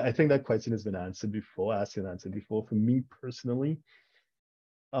 so I think that question has been answered before, asked and answered before. For me personally,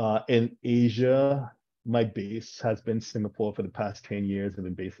 in Asia, my base has been Singapore for the past 10 years. I've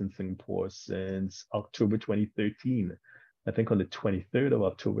been based in Singapore since October 2013. I think on the 23rd of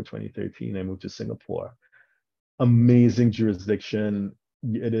October 2013, I moved to Singapore. Amazing jurisdiction.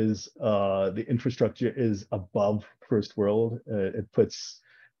 It is the infrastructure is above first world. It puts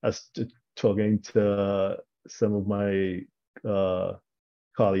us talking to some of my uh,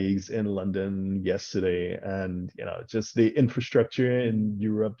 colleagues in London yesterday, and just the infrastructure in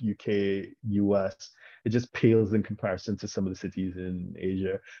Europe, UK, US, it just pales in comparison to some of the cities in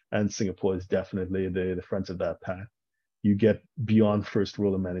Asia, and Singapore is definitely the front of that path. You get beyond first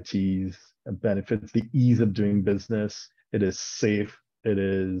world amenities and benefits, the ease of doing business. It is safe, it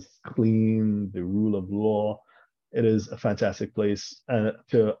is clean, the rule of law. It is a fantastic place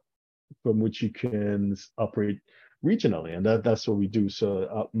from which you can operate regionally, and that's what we do.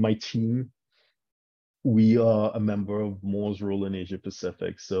 So my team, we are a member of Moore's Rule in Asia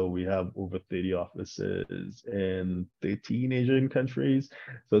Pacific. So we have over 30 offices in 13 Asian countries.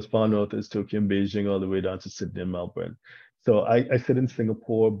 So as far north as Tokyo and Beijing, all the way down to Sydney and Melbourne. So I sit in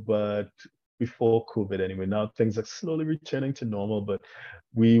Singapore, but before COVID anyway. Now things are slowly returning to normal, but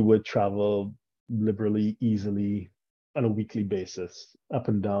we would travel liberally, easily on a weekly basis up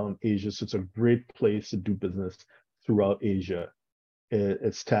and down Asia. So it's a great place to do business throughout Asia.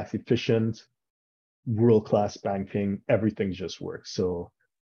 It's tax efficient, world-class banking, everything just works. So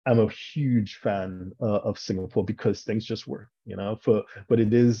I'm a huge fan of Singapore because things just work, but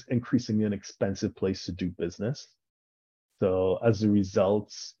it is increasingly an expensive place to do business. So as a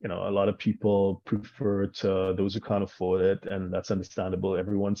result, a lot of people prefer to those who can't afford it, and that's understandable.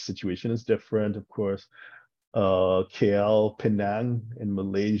 Everyone's situation is different, of course. KL, Penang in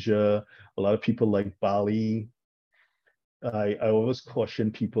Malaysia, a lot of people like Bali. I always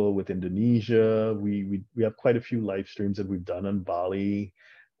caution people with Indonesia. We have quite a few live streams that we've done on Bali,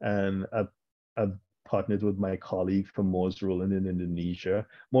 and I've partnered with my colleague from Moore's Rowland in Indonesia.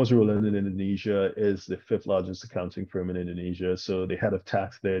 Moore's Rowland in Indonesia is the fifth largest accounting firm in Indonesia. So the head of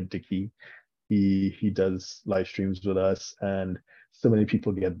tax there, Dicky, he does live streams with us, and so many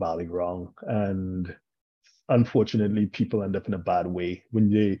people get Bali wrong, and unfortunately people end up in a bad way when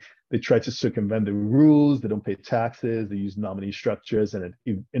they try to circumvent the rules, they don't pay taxes, they use nominee structures, and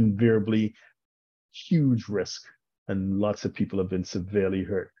it invariably huge risk. And lots of people have been severely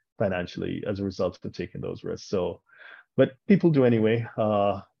hurt financially as a result of taking those risks. So, but people do anyway.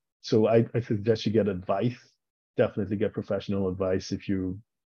 So I suggest you get advice. Definitely get professional advice if you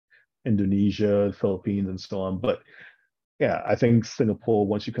Indonesia, Philippines, and so on. But yeah, I think Singapore,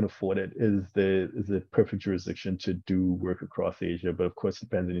 once you can afford it, is the perfect jurisdiction to do work across Asia. But of course, it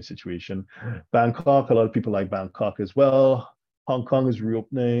depends on your situation. Bangkok, a lot of people like Bangkok as well. Hong Kong is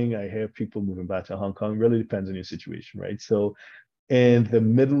reopening. I hear people moving back to Hong Kong. Really depends on your situation, right? So in the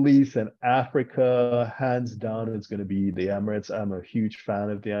Middle East and Africa, hands down, it's going to be the Emirates. I'm a huge fan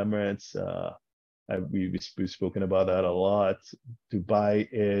of the Emirates. We've spoken about that a lot. Dubai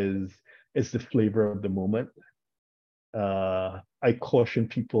is the flavor of the moment. I caution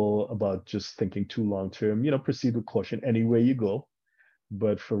people about just thinking too long term. Proceed with caution anywhere you go.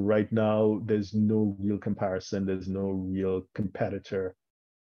 But for right now, there's no real comparison. There's no real competitor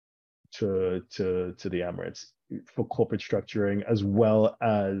to the Emirates for corporate structuring, as well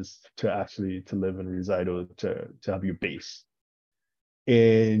as to live and reside, or to have your base.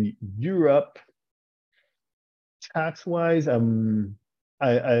 In Europe, tax wise, I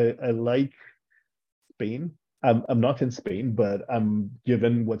like Spain. I'm not in Spain, but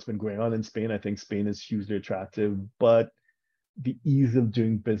given what's been going on in Spain, I think Spain is hugely attractive. But the ease of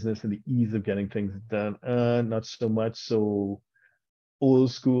doing business and the ease of getting things done, not so much. So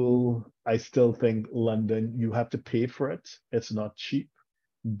old school, I still think London, you have to pay for it. It's not cheap,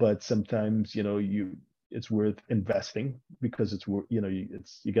 but sometimes, it's worth investing because it's worth,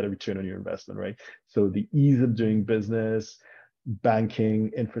 you get a return on your investment, right? So the ease of doing business, banking,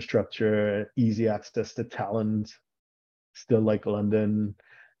 infrastructure, easy access to talent, still like London.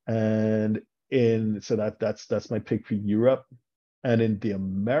 And that's my pick for Europe. And in the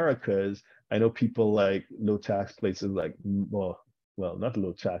Americas, I know people like low tax places like, well, not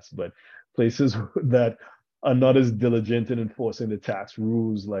low tax, but places that are not as diligent in enforcing the tax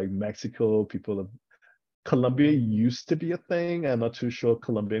rules, like Mexico. Colombia used to be a thing. I'm not too sure.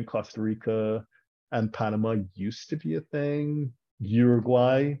 Colombia and Costa Rica and Panama used to be a thing.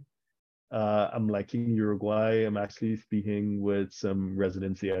 Uruguay, I'm liking Uruguay. I'm actually speaking with some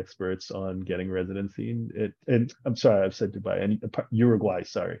residency experts on getting residency. And I'm sorry, I've said Dubai and Uruguay.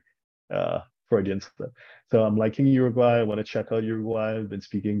 Sorry, Freudian slip. So I'm liking Uruguay. I want to check out Uruguay. I've been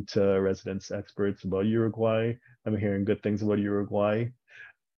speaking to residence experts about Uruguay. I'm hearing good things about Uruguay.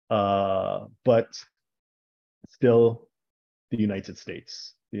 But still, the United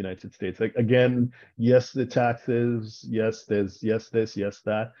States. The United States. Like again, yes, the taxes. Yes, there's yes this, yes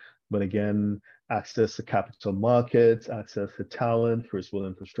that. But again, access to capital markets, access to talent, first world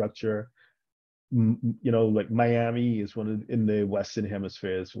infrastructure. Like Miami is in the Western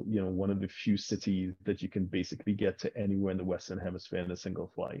Hemisphere is, one of the few cities that you can basically get to anywhere in the Western Hemisphere in a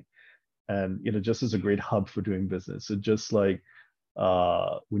single flight. And, just as a great hub for doing business. So just like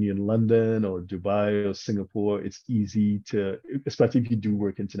when you're in London or Dubai or Singapore, it's easy to, especially if you do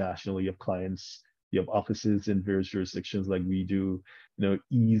work internationally, you have clients, you have offices in various jurisdictions like we do,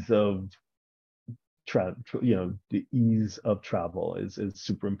 ease of the ease of travel is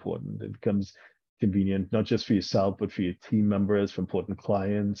super important. It becomes convenient, not just for yourself, but for your team members, for important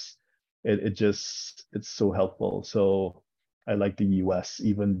clients. It's so helpful. So I like the US,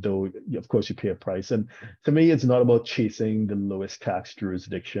 even though of course you pay a price. And to me, it's not about chasing the lowest tax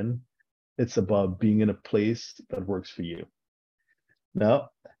jurisdiction. It's about being in a place that works for you.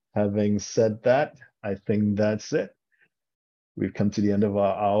 Now, having said that, I think that's it. We've come to the end of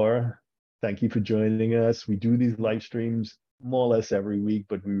our hour. Thank you for joining us. We do these live streams more or less every week,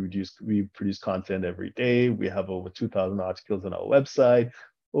 but we produce content every day. We have over 2,000 articles on our website,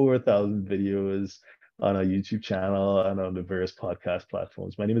 over 1,000 videos on our YouTube channel and on the various podcast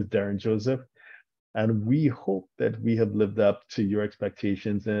platforms. My name is Darren Joseph, and we hope that we have lived up to your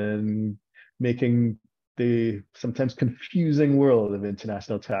expectations in making the sometimes confusing world of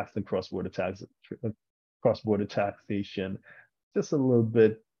international tax and cross-border taxation just a little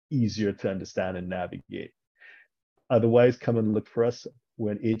bit easier to understand and navigate. Otherwise, come and look for us.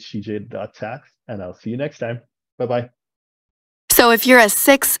 We're at htj.tax, and I'll see you next time. Bye-bye. So if you're a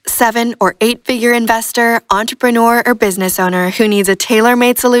 6, 7, or 8-figure investor, entrepreneur, or business owner who needs a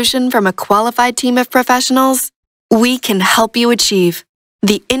tailor-made solution from a qualified team of professionals, we can help you achieve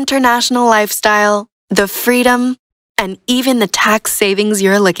the international lifestyle, the freedom, and even the tax savings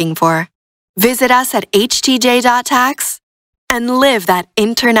you're looking for. Visit us at htj.tax and live that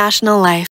international life.